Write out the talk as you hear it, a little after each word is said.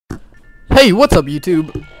Hey, what's up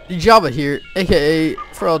YouTube? Java here, aka,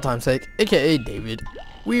 for all time's sake, aka David.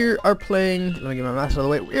 We are playing, let me get my mouse out of the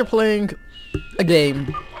way, we're playing a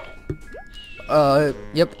game. Banjo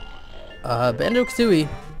Kazooie.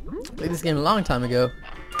 Played this game a long time ago.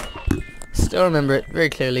 Still remember it very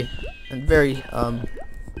clearly. And very, I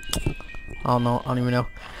don't even know.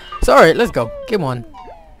 So alright, let's go. Game 1.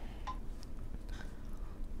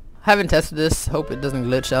 Haven't tested this, hope it doesn't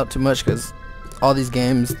glitch out too much because all these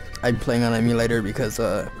games I'm playing on emulator because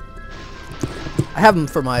I have them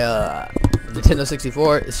for my Nintendo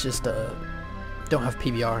 64. It's just don't have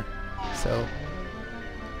PVR. So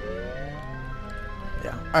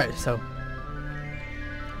yeah. Alright, so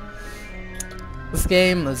this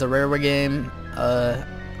game is a rareware game.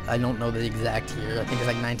 I don't know the exact year. I think it's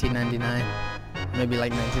like 1999, maybe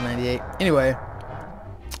like 1998. Anyway,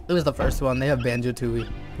 it was the first one. They have Banjo Kazooie.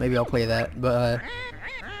 Maybe I'll play that. But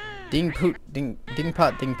ding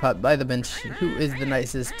pot by the bench. Who is the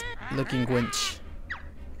nicest looking wench?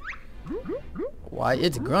 Why,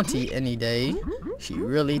 it's Grunty any day. She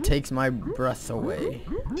really takes my breath away.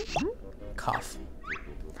 Cough.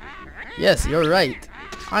 Yes, you're right.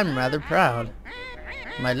 I'm rather proud.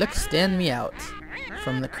 My looks stand me out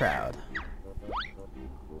from the crowd.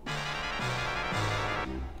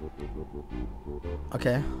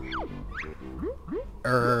 Okay.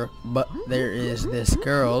 But there is this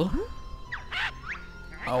girl.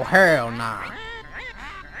 Oh, hell nah.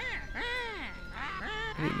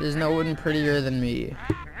 There's no one prettier than me.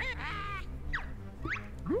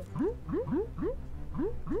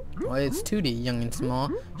 Why, it's Tootie, young and small.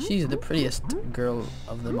 She's the prettiest girl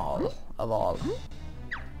of them all.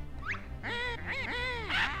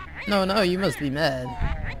 No, you must be mad.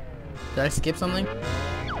 Did I skip something?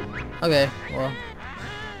 Okay, well.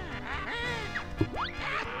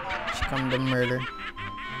 She come to murder.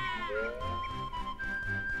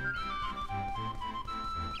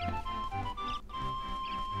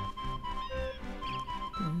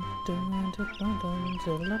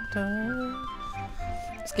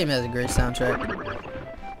 This game has a great soundtrack.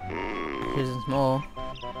 Here's a small.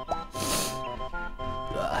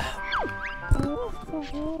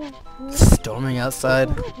 Storming outside.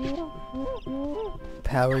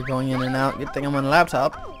 Power going in and out. Good thing I'm on a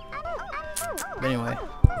laptop. But anyway.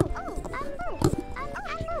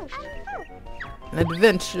 An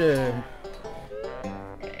adventure.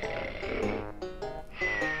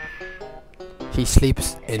 He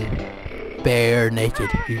sleeps in bare naked.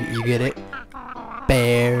 You get it?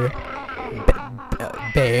 Bare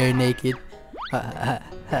naked.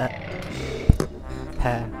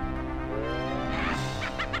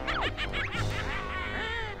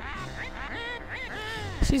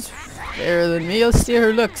 She's fairer than me. I'll see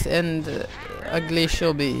her looks, and ugly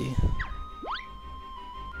she'll be.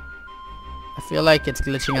 I feel like it's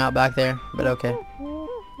glitching out back there, but okay.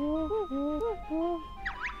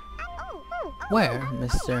 Where,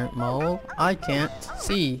 Mr. Mole? I can't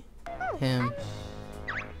see him.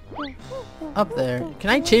 Up there. Can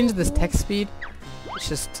I change this text speed? It's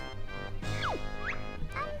just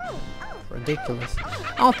ridiculous.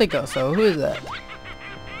 I don't think so. Who is that?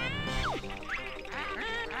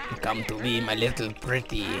 Come to me, my little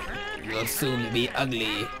pretty. You'll soon be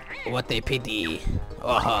ugly. What a pity.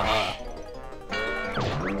 Oh, ha, ha.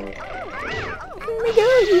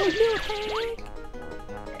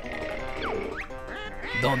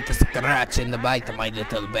 Don't scratch and bite, my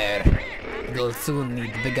little bear. You'll soon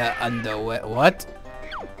need bigger underwear. What?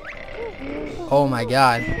 Oh my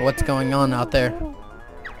god. What's going on out there?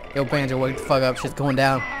 Yo, Banjo, wake the fuck up. Shit's going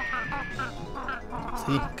down.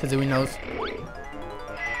 See? Kazooie knows.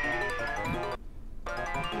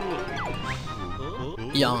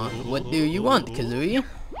 Yawn. What do you want, Kazooie?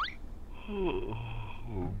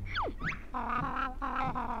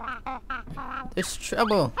 There's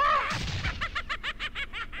trouble.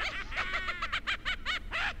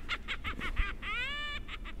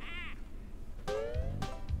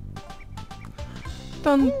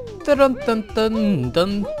 Dun dun dun dun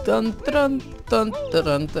dun dun dun dun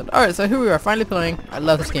dun dun. Alright, so here we are, finally playing. I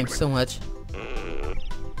love this game so much.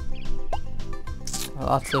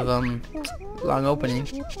 Lots of long opening.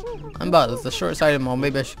 I'm about it's a short-sighted mode.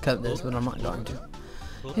 Maybe I should cut this, but I'm not going to.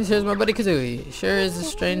 Here's my buddy Kazooie. Sure is a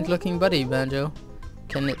strange-looking buddy, Banjo.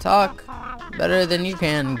 Can it talk? Better than you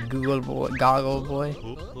can, Goggle boy.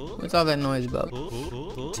 What's all that noise about?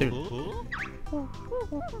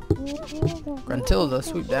 Gruntilda,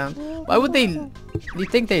 swoop down. Why would they? Do you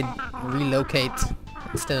think they'd relocate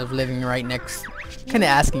instead of living right next? Kind of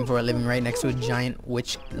asking for a living right next to a giant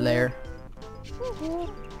witch lair.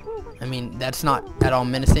 I mean, that's not at all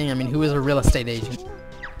menacing. I mean, who is a real estate agent?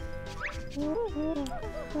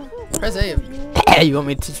 Press A if you want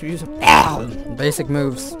me to use basic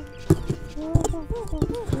moves.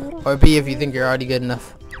 Or B if you think you're already good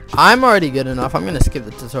enough. I'm already good enough. I'm gonna skip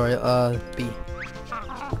the tutorial. B.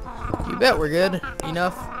 You bet we're good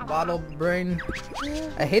enough. Bottle brain.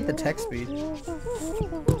 I hate the text speed.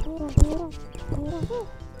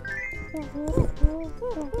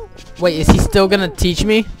 Wait, is he still gonna teach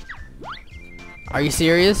me? Are you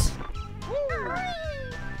serious?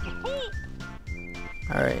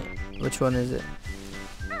 Alright, which one is it?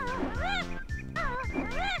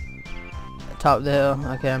 Top of the hill.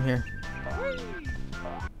 Okay, I'm here.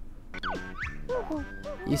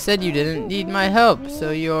 You said you didn't need my help,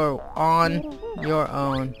 so you're on your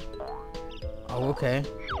own. Oh, okay.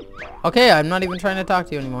 Okay, I'm not even trying to talk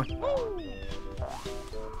to you anymore.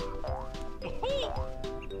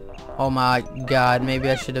 Oh my god, maybe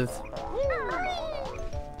I should have.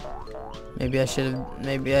 Maybe I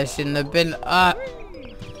shouldn't have been.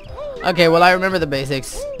 Okay, well, I remember the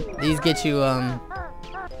basics. These get you,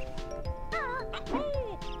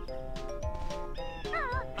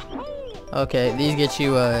 okay, these get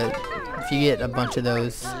you, if you get a bunch of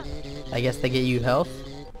those, I guess they get you health.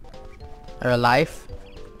 Or a life.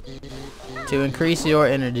 To increase your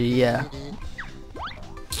energy, yeah.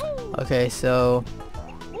 Okay, so...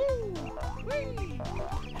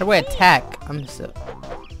 how do I attack? I'm so...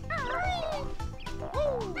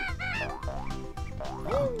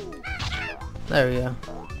 oh. There we go.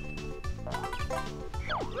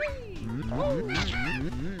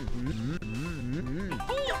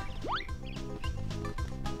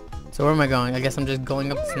 So where am I going? I guess I'm just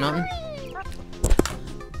going up this mountain.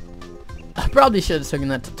 I probably should have taken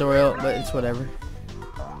that tutorial, but it's whatever.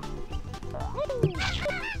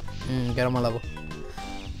 Get on my level.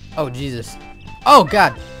 Oh, Jesus. Oh,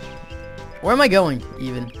 God. Where am I going,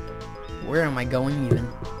 even? Where am I going, even?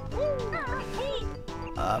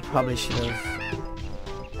 Probably should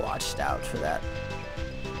have watched out for that.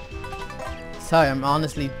 Sorry, I'm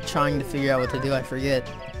honestly trying to figure out what to do. I forget.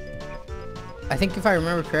 I think if I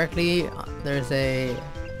remember correctly, there's a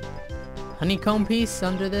honeycomb piece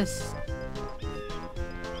under this.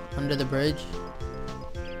 Under the bridge.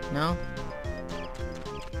 No?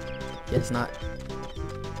 Guess not.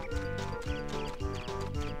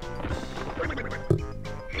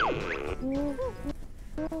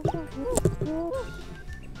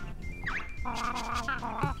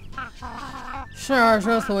 Sure,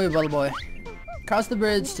 show us the way, Bubble Boy. Cross the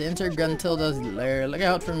bridge to enter Guntilda's lair. Look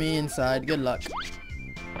out for me inside. Good luck.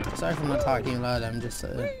 Sorry for not talking loud. I'm just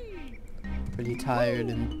pretty tired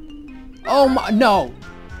and... oh my... no!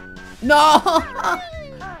 No!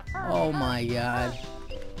 Oh my god.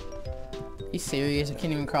 Are you serious? I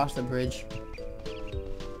can't even cross the bridge.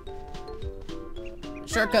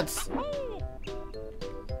 Shortcuts!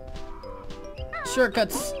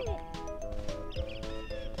 Shortcuts!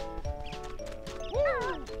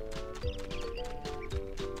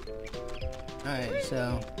 Alright,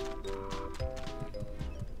 so...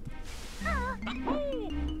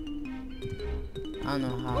 I don't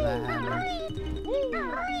know how that happened.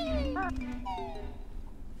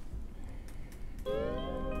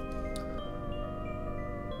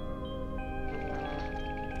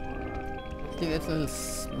 I think that's a little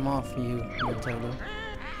small for you, Matilda.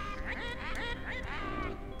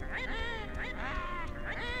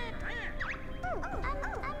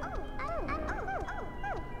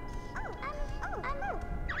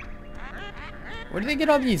 Where do they get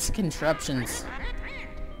all these contraptions?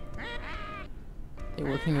 They're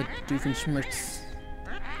working with Doofenshmirtz.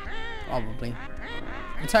 Probably.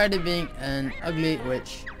 I'm tired of being an ugly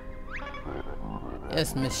witch.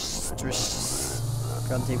 Yes, Mistress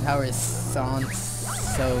Grunty Power is on,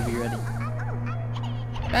 so be ready.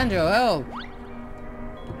 Banjo, help!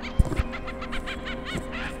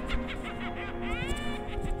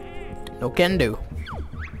 No can do.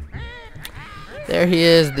 There he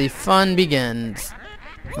is, the fun begins.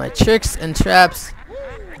 My tricks and traps.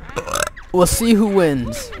 We'll see who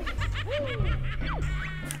wins.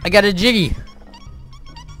 I got a Jiggy.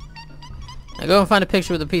 Now go and find a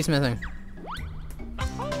picture with a piece missing.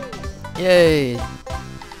 Yay.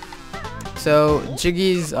 So,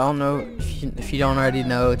 Jiggies, I don't know if you don't already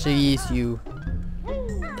know, Jiggies,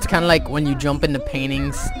 it's kind of like when you jump into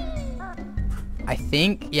paintings. I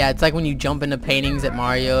think, yeah, it's like when you jump into paintings at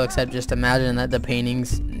Mario, except just imagine that the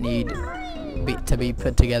paintings need to be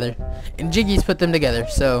put together. And Jiggies put them together,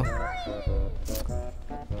 so...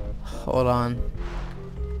 hold on.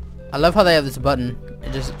 I love how they have this button.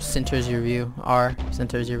 It just centers your view. R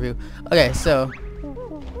centers your view. Okay, so...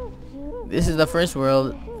 this is the first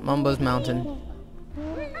world, Mumbo's Mountain.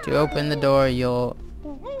 To open the door, you'll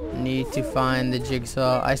Need to find the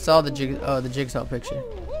jigsaw. I saw the jigsaw picture.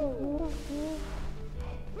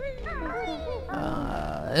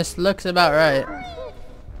 This looks about right.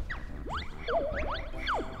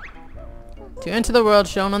 To enter the world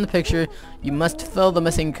shown on the picture, you must fill the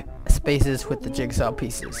missing spaces with the jigsaw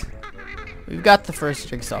pieces. We've got the first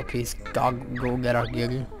jigsaw piece. Go get our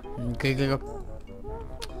gig.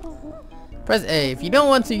 Press A. If you don't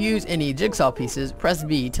want to use any jigsaw pieces, press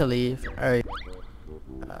B to leave. Alright.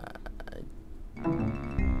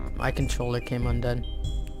 My controller came undone.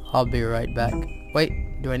 I'll be right back.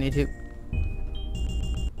 Wait, do I need to?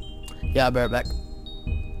 Yeah, I'll be right back.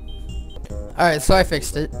 Alright, so I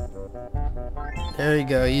fixed it. There you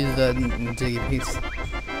go, use the jiggy piece.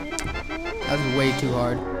 That was way too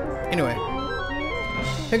hard. Anyway.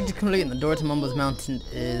 Picture complete and the door to Mumbo's Mountain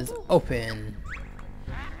is open.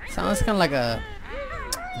 Sounds kind of like a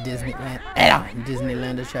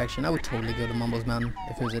Disneyland attraction. I would totally go to Mumbo's Mountain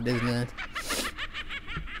if it was at Disneyland.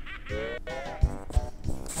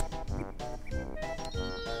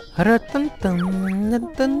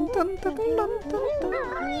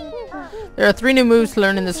 There are 3 new moves to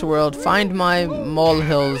learn in this world. Find my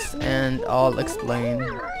molehills and I'll explain.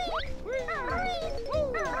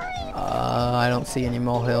 I don't see any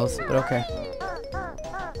molehills, but okay.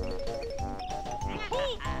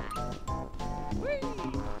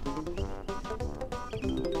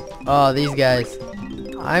 Oh, these guys.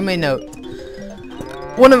 I may note.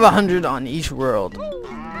 1 of 100 on each world.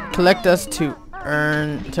 Collect us to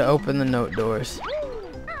open the note doors.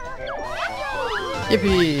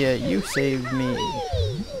 Yippee, you saved me.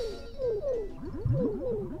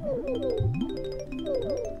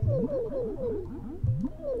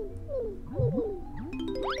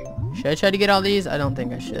 Should I try to get all these? I don't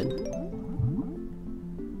think I should.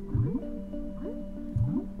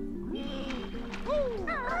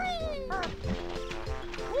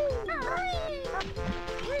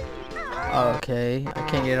 Okay, I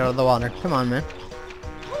can't get out of the water. Come on, man.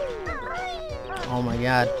 Oh my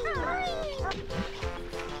god.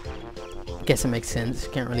 Guess it makes sense.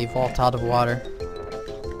 Can't really vault out of water.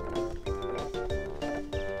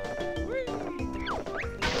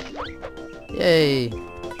 Yay!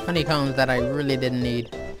 Honeycombs that I really didn't need.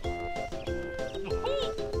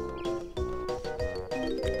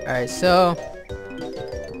 Alright, so...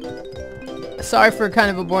 Sorry for kind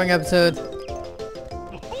of a boring episode.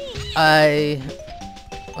 I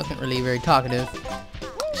wasn't really very talkative.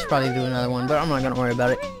 Should probably do another one, but I'm not gonna worry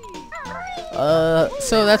about it.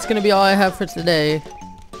 So that's gonna be all I have for today.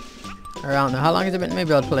 Or I don't know, how long has it been?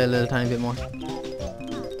 Maybe I'll play a little tiny bit more.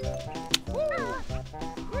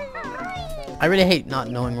 I really hate not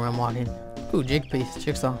knowing where I'm walking. Ooh, jig piece,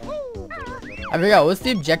 jigsaw. I forgot, what's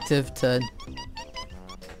the objective to...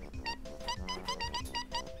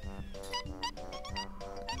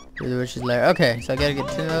 through the witch's lair. Okay, so I gotta get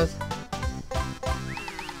 10 of those.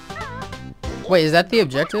 Wait, is that the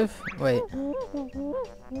objective? Wait.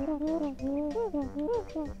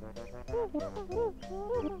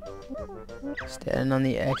 Stand on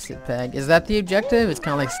the exit peg. Is that the objective? It's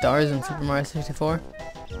kind of like stars in Super Mario 64.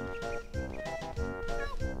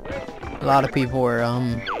 A lot of people were,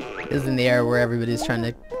 is in the era where everybody's trying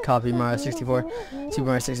to copy Mario 64. Super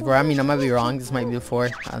Mario 64. I mean, I might be wrong. This might be before.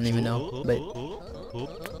 I don't even know. But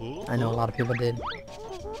I know a lot of people did.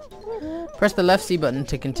 Press the left C button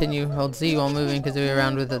to continue. Hold Z while moving Kazooie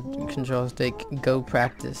around with the control stick. Go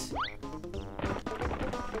practice.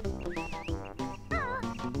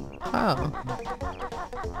 Oh.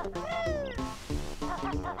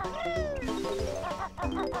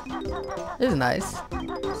 This is nice.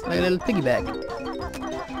 It's like a little piggyback.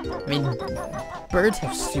 I mean, birds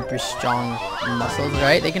have super strong muscles,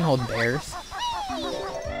 right? They can hold bears.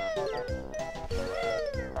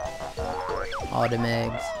 All them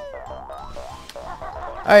eggs.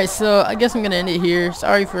 Alright, so I guess I'm gonna end it here.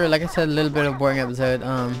 Sorry for, like I said, a little bit of a boring episode.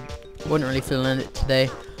 Wasn't really feeling it today.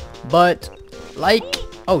 But, like...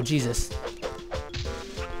 Oh, Jesus.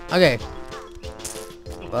 Okay.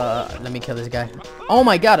 Let me kill this guy. Oh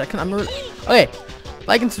my god, I'm really... Okay.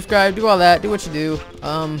 Like and subscribe, do all that, do what you do.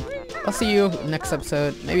 I'll see you next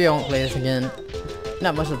episode. Maybe I won't play this again.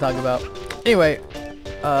 Not much to talk about. Anyway,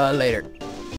 later.